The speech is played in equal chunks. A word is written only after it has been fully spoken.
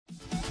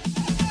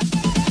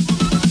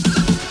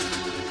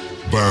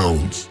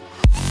bounds.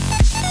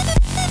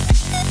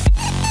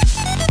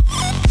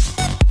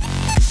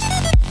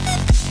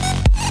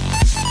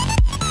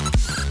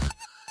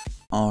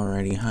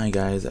 Alrighty, hi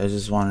guys, I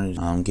just wanted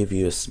to give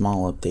you a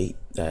small update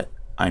that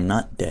I'm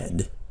not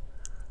dead,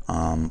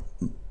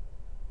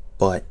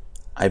 but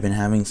I've been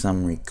having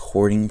some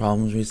recording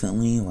problems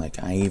recently.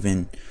 Like, I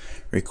even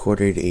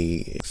recorded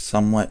a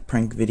somewhat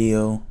prank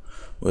video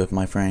with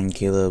my friend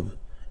Caleb,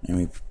 and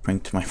we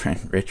pranked my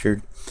friend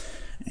Richard,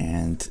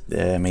 and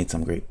made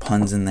some great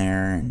puns in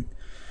there, and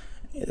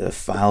the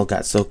file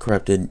got so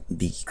corrupted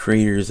the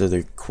creators of the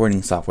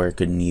recording software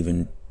couldn't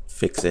even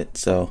fix it.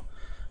 So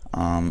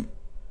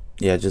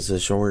yeah, just a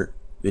short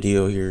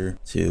video here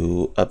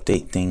to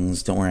update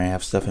things. Don't worry, I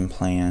have stuff in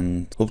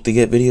plan. Hope to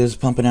get videos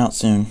pumping out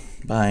soon.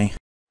 Bye.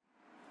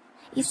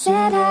 You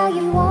said how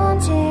you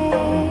want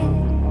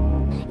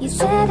it, you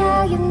said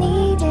how you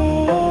need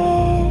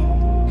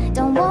it.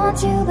 Don't want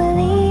to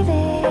believe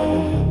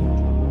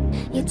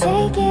it, you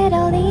take it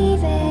or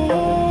leave it.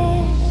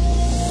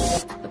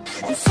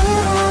 You said